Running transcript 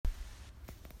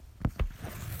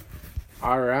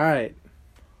All right.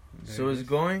 So it's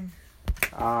going?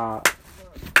 Yeah,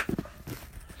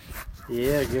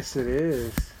 I guess it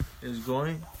is. It's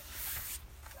going?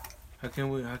 How can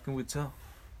we tell?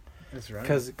 It's right.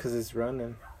 Cause it's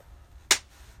running.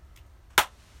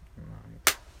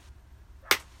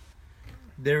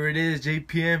 There it is,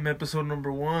 JPM episode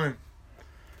number 1.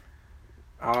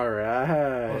 All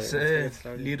right. Jose, get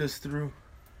started. lead us through.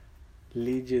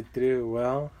 Lead you through.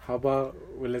 Well, how about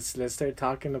let's start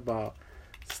talking about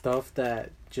stuff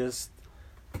that just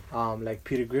like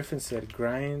Peter Griffin said,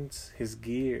 grinds his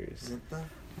gears.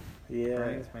 Yeah.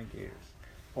 Grinds my gears.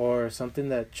 Or something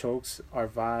that chokes our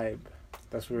vibe.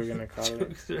 That's what we're gonna call it.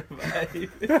 Choke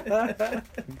survive.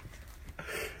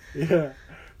 Yeah.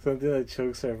 Something that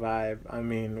chokes our vibe. I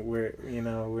mean, we're in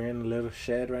a little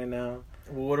shed right now.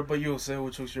 Well, what about you, Jose?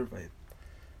 What chokes your vibe?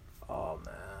 Oh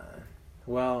man.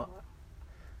 Well,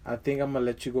 I think I'm gonna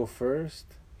let you go first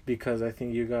because I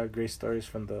think you got great stories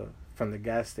from the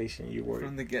gas station you work.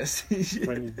 From the gas station.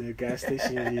 From the gas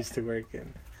station you used to work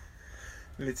in.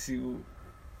 Let's see.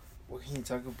 What can you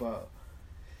talk about?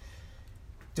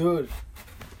 Dude.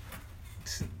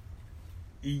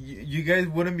 You guys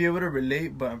wouldn't be able to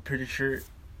relate, but I'm pretty sure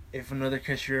if another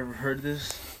cashier ever heard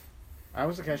this, I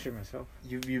was a cashier myself.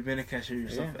 you've been a cashier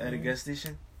yourself Yeah. at a gas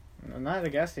station? Not at a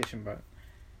gas station, but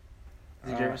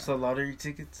Did you ever sell lottery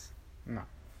tickets? I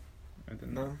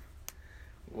didn't. No.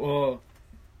 Well,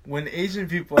 when Asian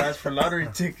people ask for lottery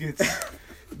tickets,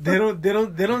 they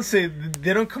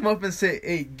don't come up and say,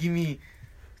 "Hey, give me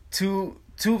two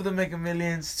of the Mega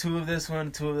Millions, 2 of this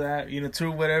one, 2 of that, 2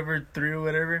 of whatever, 3 or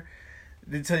whatever."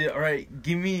 They tell you, "All right,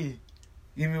 give me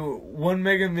 1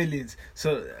 Mega Millions."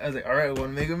 So I was like, "All right,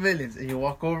 1 Mega Millions," and you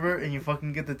walk over and you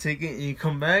fucking get the ticket and you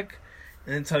come back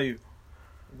and then tell you,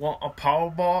 "Want a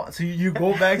Powerball?" So you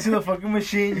go back to the fucking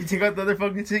machine, you take out the other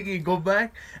fucking ticket, you go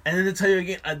back, and then they tell you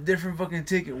again a different fucking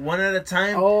ticket, one at a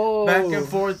time,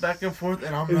 back and forth,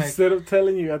 and I'm like, instead of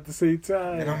telling you at the same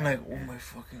time. and I'm like, oh my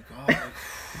fucking god. Like,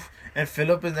 and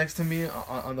Philip is next to me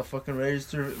on the fucking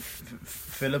register.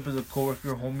 Philip is a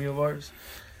coworker, homie of ours,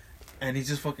 and he's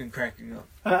just fucking cracking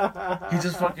up. He's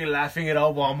just fucking laughing it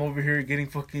out while I'm over here getting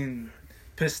fucking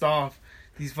pissed off.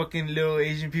 These fucking little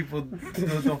Asian people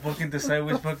don't fucking decide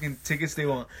which fucking tickets they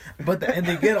want. And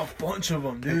they get a bunch of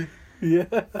them, dude. Yeah.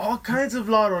 All kinds of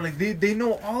lotto. Like, they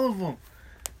know all of them.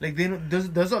 Like, they know,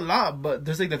 there's a lot, but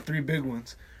there's, like, the 3 big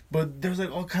ones. But there's,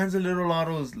 like, all kinds of little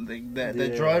lottos, like,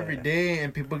 that draw every day.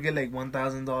 And people get, like,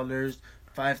 $1,000,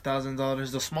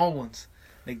 $5,000. The small ones.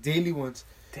 Like, daily ones.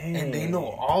 Dang. And they know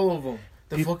all of them.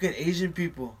 The fucking Asian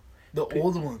people. The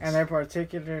old ones. And I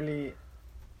particularly,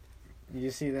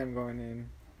 you see them going in.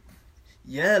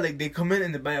 Yeah, like they come in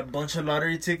and they buy a bunch of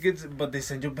lottery tickets, but they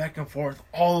send you back and forth,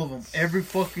 all of them, every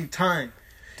fucking time.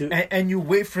 And you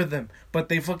wait for them, but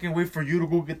they fucking wait for you to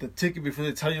go get the ticket before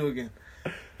they tell you again.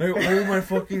 Like, oh my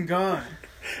fucking god.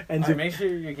 And Make sure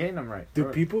you're getting them right. do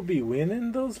people be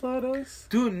winning those lottos?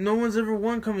 Dude, no one's ever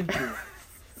won coming through.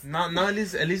 Not at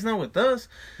least not with us.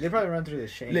 They probably run through the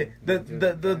shame. Like,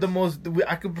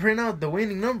 I could print out the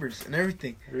winning numbers and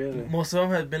everything. Really? Most of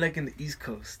them have been like in the East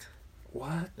Coast.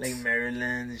 What? Like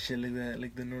Maryland and shit like that,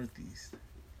 like the Northeast.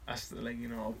 Like,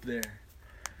 up there.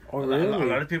 Oh, A really?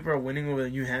 lot of people are winning over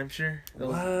New Hampshire. What?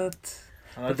 A lot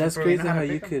But of that's people are crazy winning. how to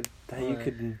you pick 'em?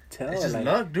 could tell. It's just like,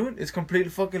 luck, dude. It's completely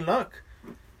fucking luck.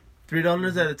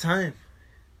 $3 at a time.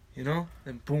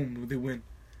 And boom, they win.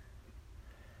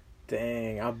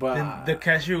 Dang, Then the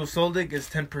cashier who sold it gets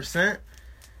 10%.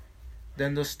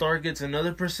 Then the store gets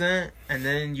another %, and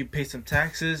then you pay some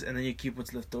taxes, and then you keep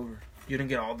what's left over. You don't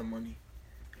get all the money.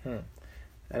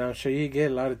 And I'm sure you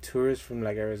get a lot of tourists from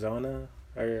like Arizona,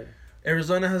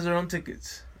 Arizona has their own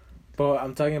tickets. but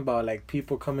I'm talking about like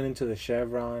people coming into the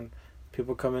Chevron,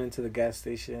 people coming into the gas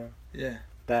station Yeah.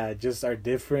 that just are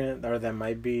different or that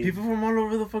might be People from all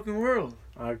over the fucking world.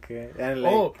 okay. And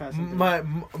like,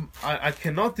 I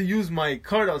cannot use my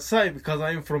card outside because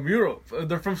I am from Europe.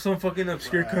 They're from some fucking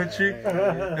obscure country.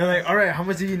 And like, all right, how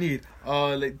much do you need?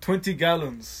 Like 20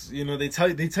 gallons. They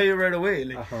tell you right away.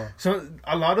 Like, so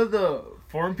a lot of the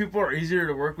foreign people are easier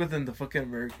to work with than the fucking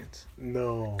Americans.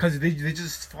 No, Cause they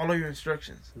just follow your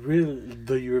instructions. really,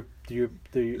 the Europe,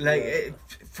 Like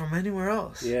from anywhere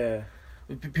else. yeah.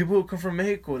 People who come from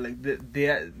Mexico, like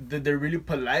they're really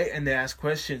polite and they ask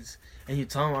questions, and you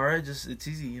tell them, all right, it's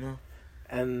easy,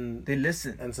 And They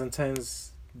listen. and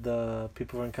sometimes the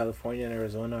people from California and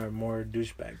Arizona are more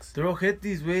douchebags. They're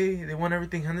ojetes, way. They want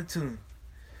everything handed to them.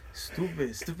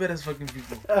 Stupid as fucking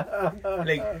people.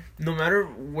 Like, no matter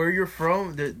where you're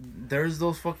from, there's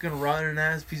those fucking rotten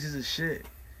ass pieces of shit.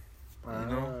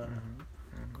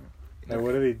 Like,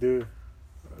 what do they do?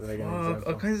 like an All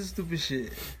example. kinds of stupid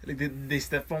shit. Like they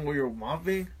step on where you're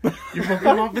mopping. You're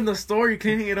fucking mopping the store. You're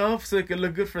cleaning it up so it can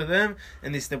look good for them.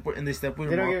 And they step where They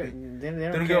you're don't mopping. give. They They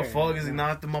don't don't give a care. fuck because they not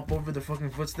have to mop over the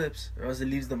fucking footsteps, or else it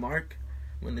leaves the mark.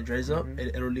 When it dries up,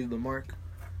 it'll leave the mark.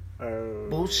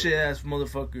 Bullshit ass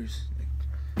motherfuckers.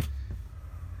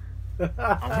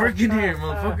 I'm working here,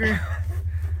 motherfucker.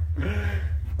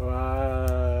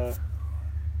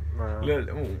 Look,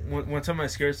 one time I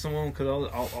scared someone because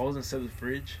I was inside the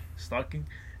fridge stocking,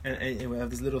 and we have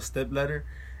this little step ladder,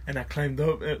 and I climbed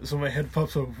up, so my head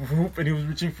pops up, whoop, and he was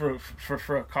reaching for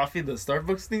a coffee, the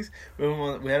Starbucks things. We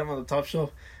had him on the top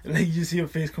shelf, and like you see a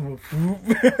face come up, whoop,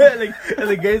 like, and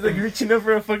the guy's like reaching up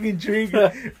for a fucking drink.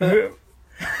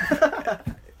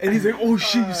 And he's like, "Oh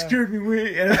shit, you scared me,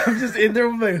 wait!" And I'm just in there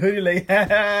with my hoodie, like,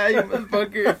 "Ha, you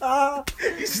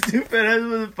motherfucker, you stupid ass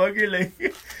motherfucker!"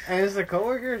 Like, And it's a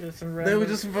coworker, just some that random. was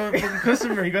just a fucking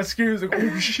customer. He got scared. He was like,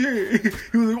 "Oh shit!"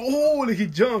 He was like, "Oh!" Like he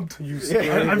jumped. You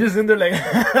scared? I'm just in there like,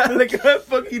 like a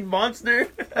fucking monster.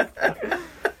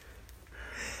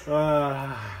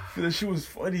 That shit was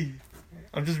funny.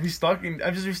 I'm just restocking,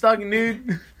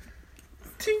 dude.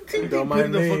 Ting ting Don't ting. Put mind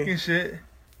in the me. fucking shit.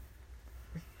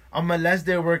 On my last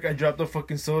day of work, I dropped the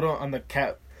fucking soda on the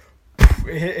cap.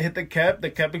 It hit the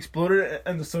cap exploded,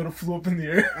 and the soda flew up in the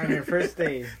air. On your first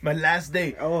day. My last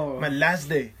day. Oh. My last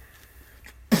day.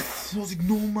 So I was like,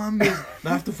 no, mames.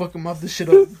 Now I have to fucking mop this shit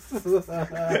up.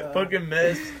 Fucking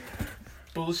mess.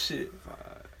 Bullshit.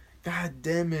 God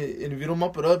damn it. And if you don't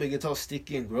mop it up, it gets all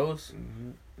sticky and gross.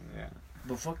 Yeah.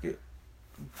 But fuck it.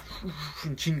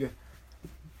 Chinga.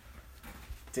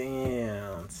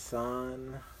 Damn,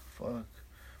 son. Fuck.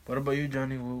 What about you,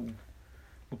 Johnny?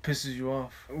 What pisses you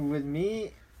off? With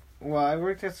me, well, I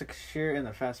worked as a cashier in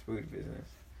the fast food business.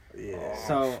 Yeah.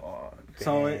 So- Fuck.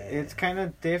 So Damn. it's kind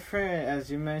of different, as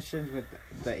you mentioned, with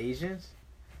the Asians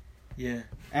Yeah.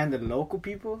 and the local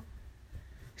people.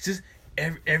 It's just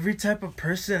every type of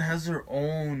person has their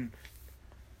own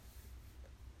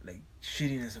like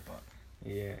shittiness about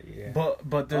it. Yeah.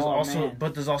 But there's Oh, also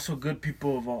man. good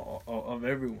people of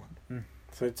everyone.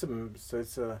 So it's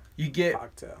a You get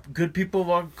cocktail. good people of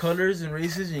all colors and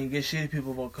races, and you get shitty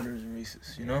people of all colors and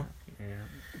races. You know, Yeah.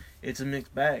 it's a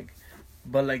mixed bag.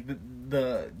 But like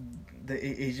the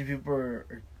Asian people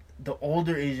are the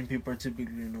older Asian people are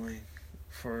typically annoying.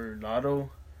 For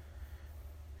Lotto,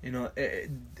 you know,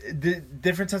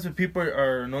 different types of people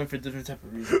are annoying for different type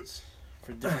of reasons.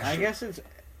 For different. I shit. guess it's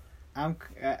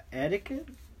etiquette.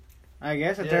 I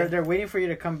guess that Yeah. they're waiting for you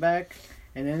to come back,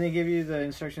 and then they give you the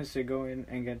instructions to go in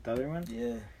and get the other one.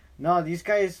 Yeah. No, these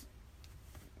guys,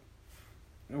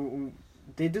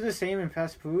 they do the same in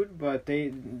fast food, but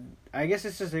I guess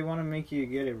it's just they want to make you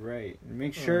get it right,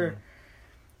 make sure.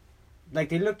 Like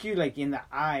they look you like in the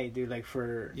eye, dude. Like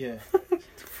for Yeah.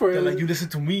 For They're like, you listen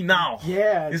to me now.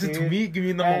 yeah, Listen dude. to me. Give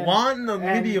me number And- one, the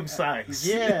and- medium size.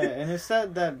 Yeah, and it's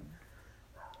that.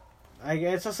 I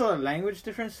guess it's also a language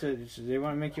difference. So they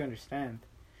want to make you understand.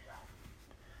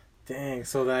 Dang.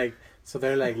 So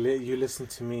they're like, you listen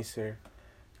to me, sir.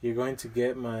 You're going to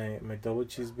get my double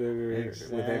cheeseburger with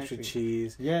extra Exactly.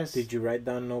 cheese. Yes. Did you write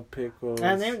down no pickles?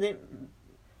 And they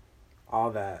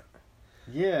all that.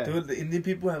 yeah. Dude, the Indian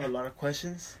people have a lot of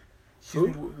questions. Who?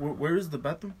 Excuse me, where is the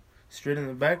bathroom? Straight in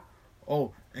the back.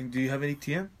 Oh, and do you have any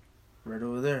TM? Right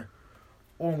over there.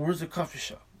 Oh, where's the coffee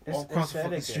shop? All across the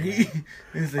fucking etiquette, street.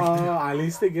 It's like, Oh, at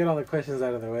least they get all the questions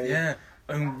out of the way. yeah.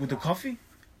 And with the coffee?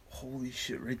 Holy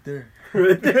shit, right there.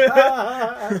 Right there.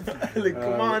 Like,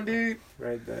 come on, dude.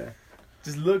 Right there.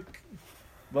 Just look.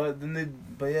 But yeah,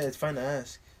 it's fine to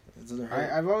ask. It doesn't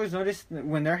hurt. I've always noticed that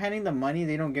when they're handing the money,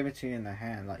 they don't give it to you in the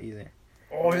hand like, either.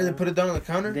 Oh, yeah, they put it down on the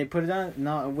counter? They put it on.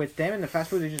 No, with them in the fast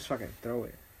food, they just fucking throw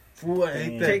it. Fool, I hate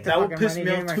Damn. that. Take the That would fucking piss money,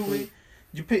 me give off me my too. food.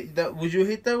 You pay that? Would you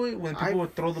hate that way when people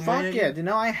would throw the money Fuck at yeah, you? dude.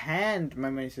 Now I hand my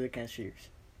money to the cashiers.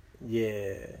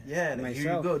 Yeah. Yeah, like, here you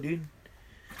Myself. go, dude.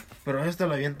 Pero esta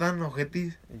la avientan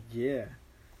ojetis. Yeah.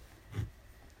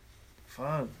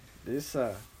 Fuck. This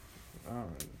Like,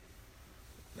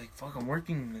 fuck, I'm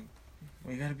working. Like,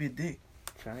 well, you gotta be a dick.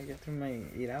 trying to get through my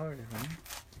 8 hours, man.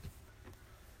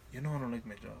 You know I don't like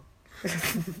my job.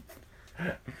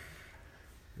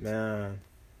 Man.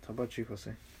 How about you,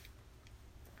 Jose?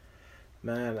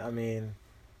 Man, I mean,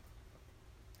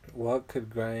 what can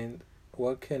Grind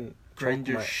choke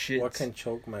your my, shit. what can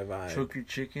choke my vibe? Choke your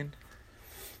chicken.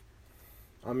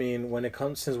 I mean, when it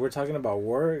comes, since we're talking about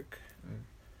work,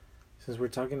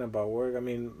 I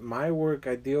mean, my work,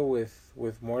 I deal with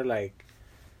more like,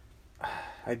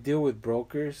 I deal with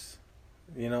brokers,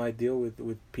 you know, I deal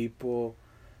with people,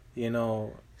 you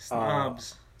know,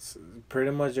 Snobs.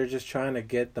 pretty much they're just trying to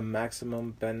get the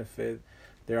maximum benefit.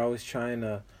 they're always trying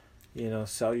to,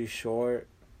 sell you short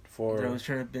for. They're always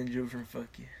trying to bend you over and fuck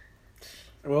you.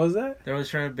 What was that? They're always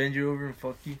trying to bend you over and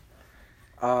fuck you.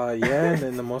 Yeah, and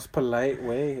in the most polite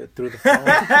way through the phone.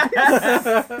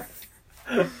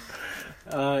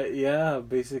 Yeah,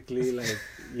 basically, like,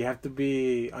 you have to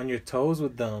be on your toes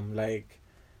with them. Like,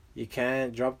 you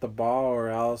can't drop the ball or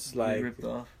else, like,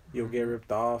 you'll get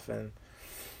ripped off.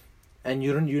 And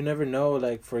you never know,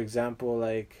 like, for example,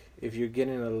 like, if you're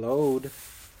getting a load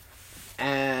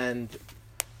and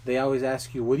they always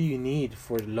ask you, what do you need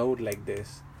for a load like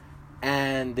this?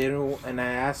 And I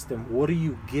ask them, what are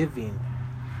you giving?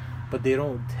 But they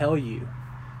don't tell you.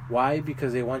 Why?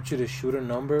 Because they want you to shoot a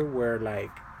number where,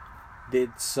 like,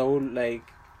 it's so, like,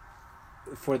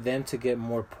 for them to get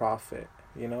more profit,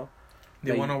 They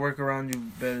like, want to work around you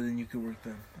better than you could work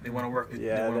them. They want to work with you.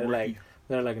 Yeah, They're like,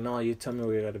 they're like, no, you tell me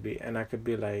where you gotta be. And I could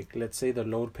be like, let's say the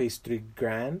load pays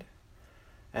 $3,000,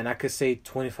 and I could say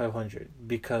 2,500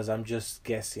 because I'm just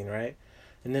guessing, right?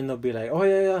 And then they'll be like, oh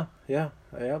yeah,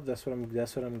 that's what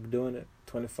I'm doing at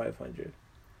 2,500.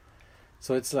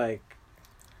 So it's like,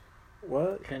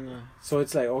 what? So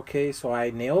it's like, okay, so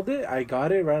I nailed it. I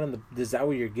got it right on the. Is that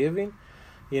what you're giving?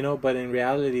 But in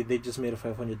reality, they just made a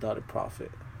 $500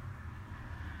 profit.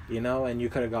 And you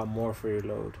could have got more for your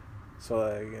load.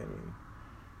 So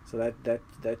so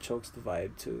that chokes the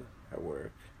vibe too at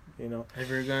work. Have you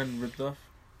ever gotten ripped off?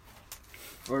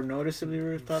 Or noticeably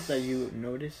ripped off that you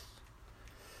noticed?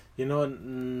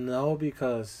 No,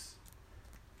 because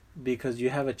you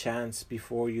have a chance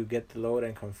before you get the load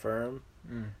and confirm.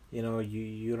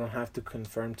 You don't have to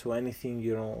confirm to anything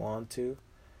you don't want to.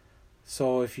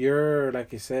 So if you're,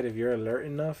 like you said, if you're alert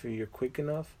enough, if you're quick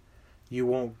enough, you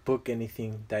won't book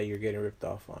anything that you're getting ripped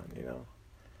off on,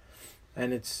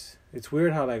 And it's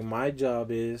weird how, like, my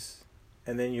job is,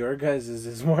 and then your guys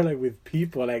is more like with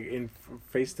people, like, in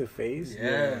face to face.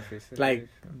 Yeah. Like,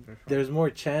 there's more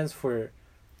chance for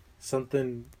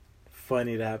something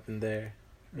funny to happen there,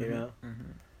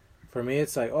 Mm-hmm. For me,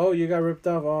 it's like, oh, you got ripped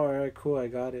off. Oh, all right, cool, I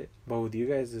got it. But with you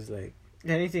guys, it's like,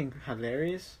 anything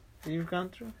hilarious that you've gone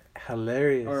through,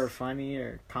 hilarious or funny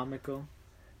or comical.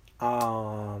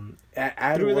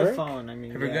 At through work? the phone. I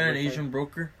mean, Ever got an Asian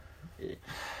broker?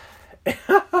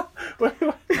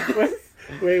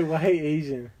 wait, why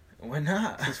Asian? Why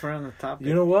not? Since we're on the topic.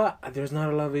 You know what? There's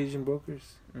not a lot of Asian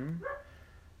brokers.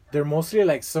 They're mostly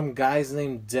like some guys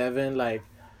named Devin, like,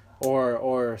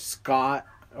 or Scott,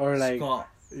 or like Scott.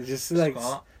 just like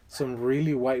Scott. some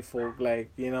really white folk, like,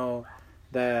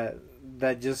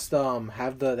 that just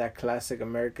have that classic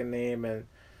American name, and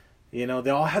they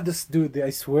all have this dude. I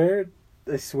swear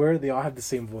they all have the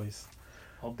same voice.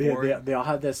 They all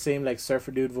have that same, like,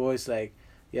 surfer dude voice, like,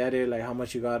 yeah, dude, like, how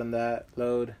much you got on that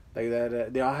load, like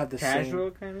that. They all have the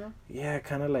casual same kind of. Yeah,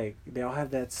 kind of like they all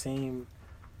have that same,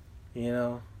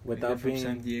 without like from being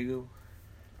San Diego.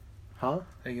 Huh?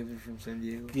 Like if they're from San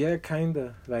Diego. Yeah,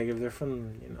 kinda. Like if they're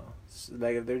from,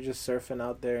 like if they're just surfing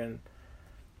out there and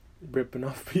ripping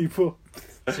off people.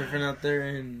 Surfing out there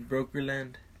in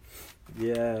Brokerland.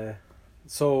 Yeah.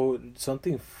 So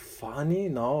something funny?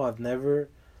 No, I've never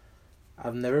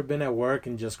been at work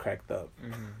and just cracked up.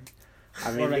 Mm-hmm.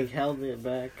 I mean, or like held it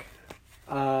back.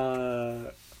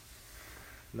 No.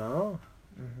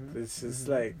 Mm-hmm. It's just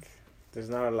like there's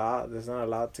not a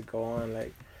lot to go on.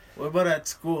 Like, what about at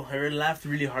school? Have you ever laughed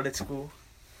really hard at school?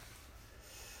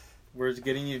 Where it's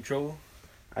getting you in trouble?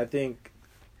 I think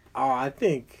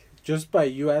just by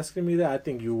you asking me that, I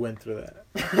think you went through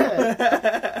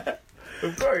that.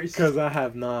 Of course. Because I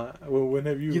have not. Well, when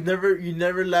have you? You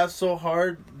never laughed so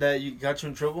hard that you got you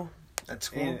in trouble at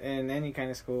school? In any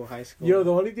kind of school, high school. Yo,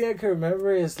 the only thing I can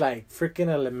remember is like freaking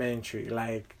elementary.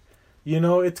 Like,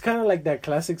 it's kind of like that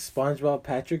classic SpongeBob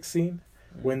Patrick scene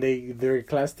when they're in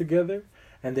class together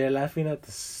and they're laughing at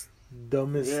the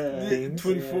dumbest things.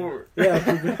 24.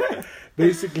 Yeah,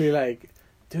 basically, like,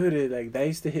 dude, like that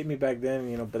used to hit me back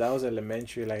then, but that was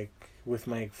elementary, like with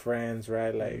my friends,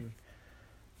 right? Like,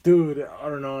 dude, I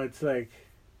don't know. It's like,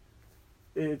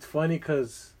 it's funny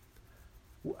because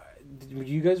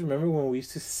you guys remember when we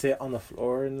used to sit on the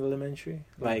floor in elementary,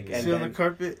 like, and sit on the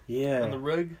carpet, yeah, on the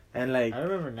rug, and like, I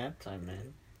remember nap time,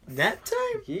 man. Nap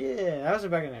time? Yeah, I was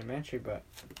back in elementary, but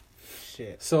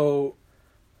shit. So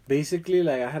basically,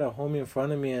 like, I had a homie in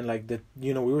front of me, and like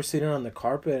we were sitting on the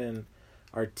carpet, and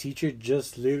our teacher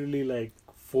just literally like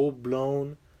full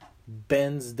blown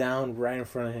bends down right in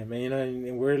front of him, and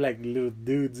and we're like little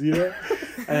dudes,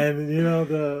 and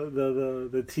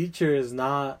the teacher is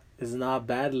not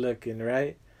bad looking,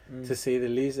 right? To say the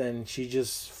least, and she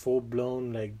just full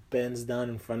blown like bends down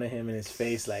in front of him in his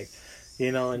face, like,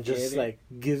 you know, and just Get it? like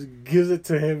gives it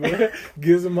to him,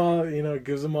 gives him all, you know,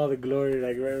 gives him all the glory,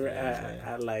 like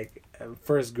at like a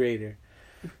first grader.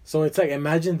 So it's like,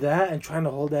 imagine that and trying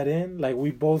to hold that in. Like, we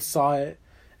both saw it,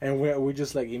 and we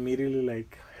just like immediately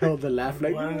like held the laugh,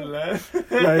 like Wanted to laugh.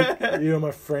 like, you know,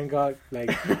 my friend got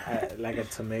like a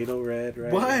tomato red,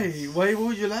 right? Why? Why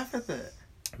would you laugh at that?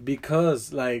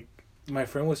 Because like my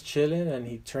friend was chilling and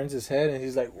he turns his head and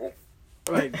he's like, "Whoa."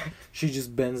 Like she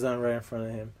just bends down right in front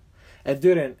of him, and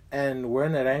dude, and we're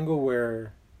in that angle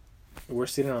where we're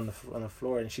sitting on the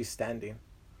floor and she's standing.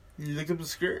 You looked up the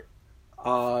skirt?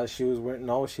 She was wearing,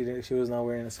 no, she didn't. She was not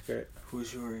wearing a skirt. Who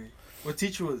was she wearing? What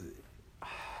teacher was it?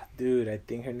 Dude, I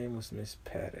think her name was Miss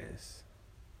Perez.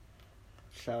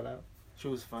 Shout out. She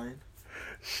was fine.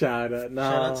 Shout out, no.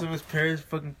 Shout out to Miss Perez,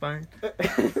 fucking fine.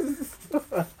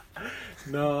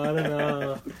 No, I don't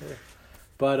know.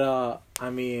 But I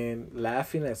mean,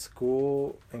 laughing at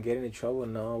school and getting in trouble.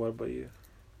 No, what about you?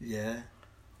 Yeah.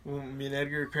 Well, me and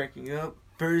Edgar were cracking up.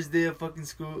 First day of fucking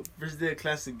school, first day of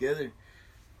class together.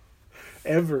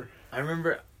 Ever? I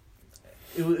remember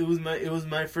it was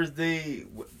my first day.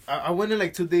 I went in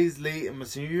like 2 days late in my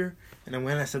senior year, and I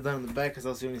went and I sat down in the back because I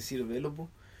was the only seat available.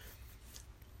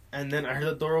 And then I heard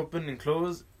the door open and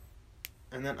close,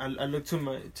 and then I looked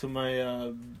to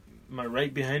my my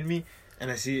right behind me, and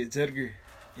I see it's Edgar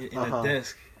in a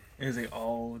desk, and it's like,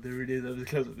 oh, there it is. I was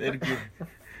close with Edgar,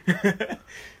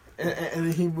 and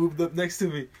then he moved up next to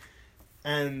me,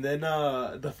 and then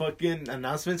the fucking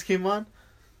announcements came on.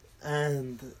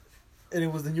 And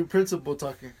it was the new principal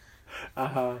talking.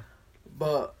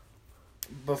 But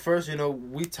first, you know,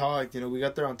 we talked. You know, we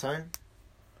got there on time.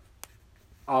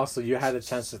 Also, you had a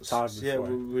chance to talk before. Yeah,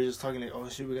 we were just talking like, oh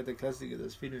shit, we got the class together.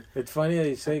 Let's feed her. It's funny that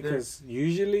you say, because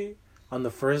usually on the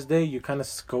first day you kind of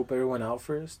scope everyone out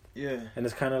first. Yeah. And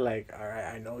it's kind of like, all right,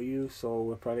 I know you, so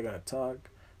we're probably gonna talk.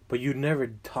 But you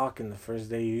never talk in the first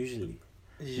day usually.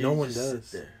 No one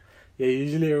does. Yeah,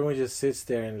 usually everyone just sits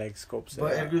there and like scopes it out.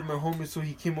 But Edgar's my homie, so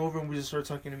he came over and we just started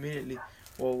talking immediately.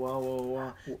 Whoa, wow, whoa,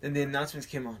 wow. And the announcements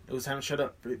came on. It was time to shut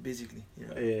up, basically. You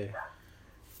know? Yeah.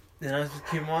 The announcements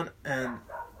came on, and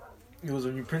it was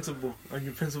a new principal. Our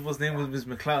new principal's name was Miss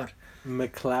McLeod.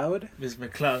 McLeod? Miss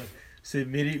McLeod. So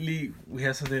immediately we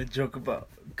had something to joke about,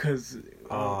 because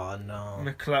oh no,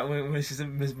 McLeod. When she said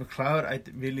Miss McLeod, I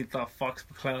immediately thought Fox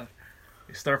McLeod,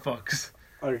 Star Fox.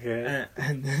 Okay.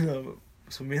 And then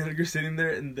so me and Edgar sitting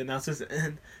there, and the announcements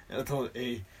end, and I told her,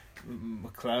 hey,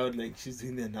 McLeod, like, she's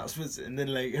doing the announcements, and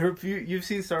then like you've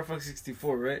seen Star Fox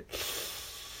 64, right?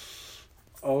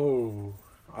 Oh.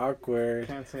 Awkward.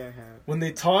 Can't say I have. When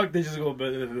they talk, they just go blah,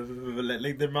 blah, blah, blah, blah,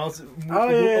 like their mouths move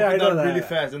I know that really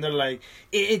fast, and they're like,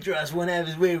 Idris won't have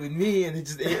his way with me, and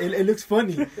it looks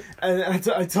funny. And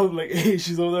I told them, like, hey,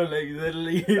 she's over there, like,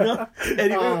 literally, you know,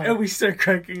 and we start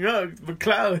cracking up,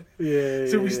 McLeod. Yeah.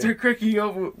 So we start cracking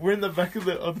up. We're in the back of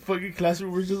the fucking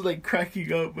classroom. We're just like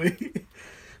cracking up,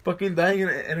 fucking dying,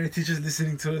 and our teacher's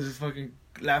listening to us just fucking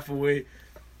laugh away.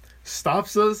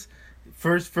 Stops us.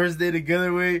 First day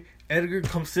together, way. Edgar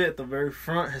comes sit at the very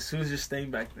front as soon as you're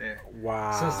staying back there.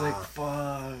 Wow. So it's like,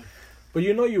 fuck. But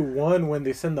you know you won when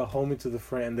they send the homie to the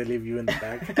front and they leave you in the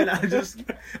back. And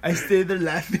I stayed there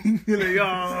laughing. Like,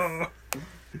 oh.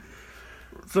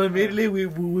 So immediately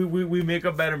we make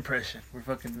a bad impression. We're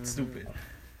fucking stupid.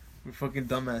 We're fucking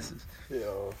dumbasses.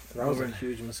 Yo, that was a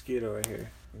huge mosquito right here.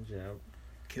 Yeah.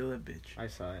 Kill that bitch. I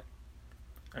saw it.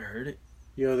 I heard it.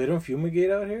 Yo, they don't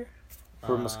fumigate out here?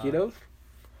 For mosquitoes?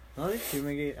 No, they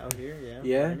fumigate out here, yeah.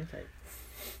 Yeah? Any type.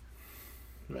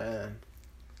 Man.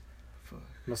 Fuck.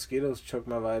 Mosquitoes choke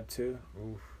my vibe too.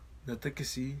 Oof. Nothing to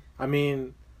see. I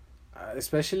mean,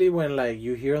 especially when like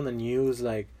you hear on the news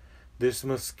like there's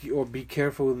mosquito, or be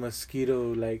careful with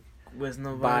mosquito like With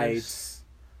no bites.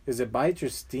 Is it bites or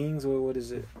stings? What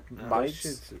is it? Bites?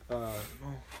 Shit's,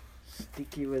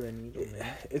 sticky with a needle,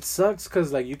 man. It sucks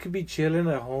because like you could be chilling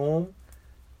at home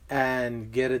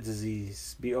and get a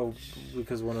disease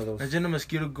because one of those. Imagine a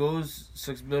mosquito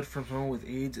sucks blood from someone with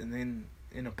AIDS, and then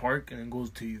in a park, and then goes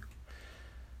to you.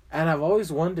 And I've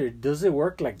always wondered, does it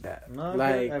work like that? No,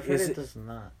 like, I've heard it does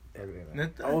not.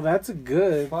 Oh, that's a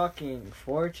good. Fucking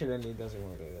fortunately doesn't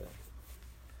work like that.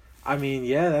 I mean,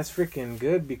 yeah, that's freaking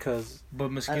good because.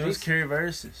 But mosquitoes carry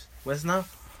viruses. What's now?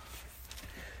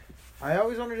 I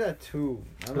always wondered that too.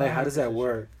 Like, how does that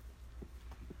work?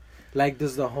 Like,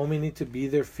 does the homie need to be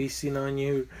there feasting on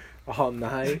you all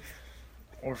night?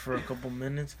 Or for a couple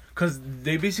minutes? Because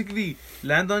they basically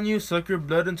land on you, suck your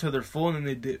blood until they're full, and then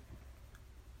they dip.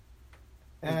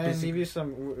 And leave you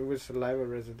some with saliva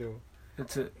residue.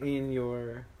 That's it. In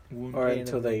your wound. Or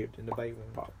until they in the bite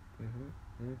wound. pop.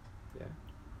 Mm-hmm. Mm-hmm. Yeah.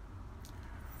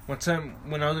 One time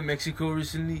when I was in Mexico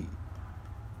recently,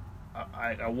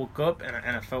 I woke up and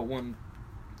I felt one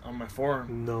on my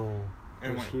forearm. No.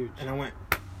 And It's huge. And I went,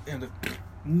 and the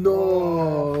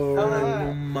No.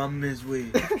 no mames,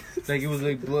 way. Like it was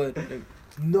like blood. Like,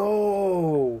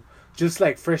 No. Just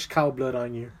like fresh cow blood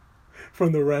on you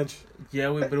from the ranch. yeah,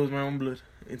 wait, but it was my own blood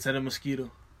inside a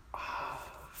mosquito.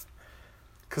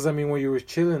 Cause I mean, when you were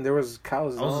chilling, there was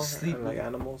cows. I was no? asleep, And, like man.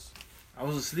 animals. I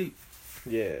was asleep.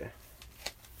 Yeah.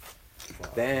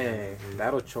 Dang,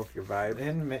 that'll choke your vibe.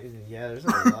 Yeah, there's a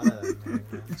lot of them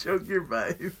here, man. Choke your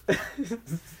vibe.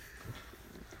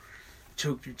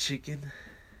 Choke your chicken.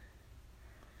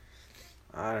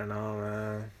 I don't know,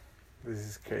 man. This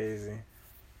is crazy.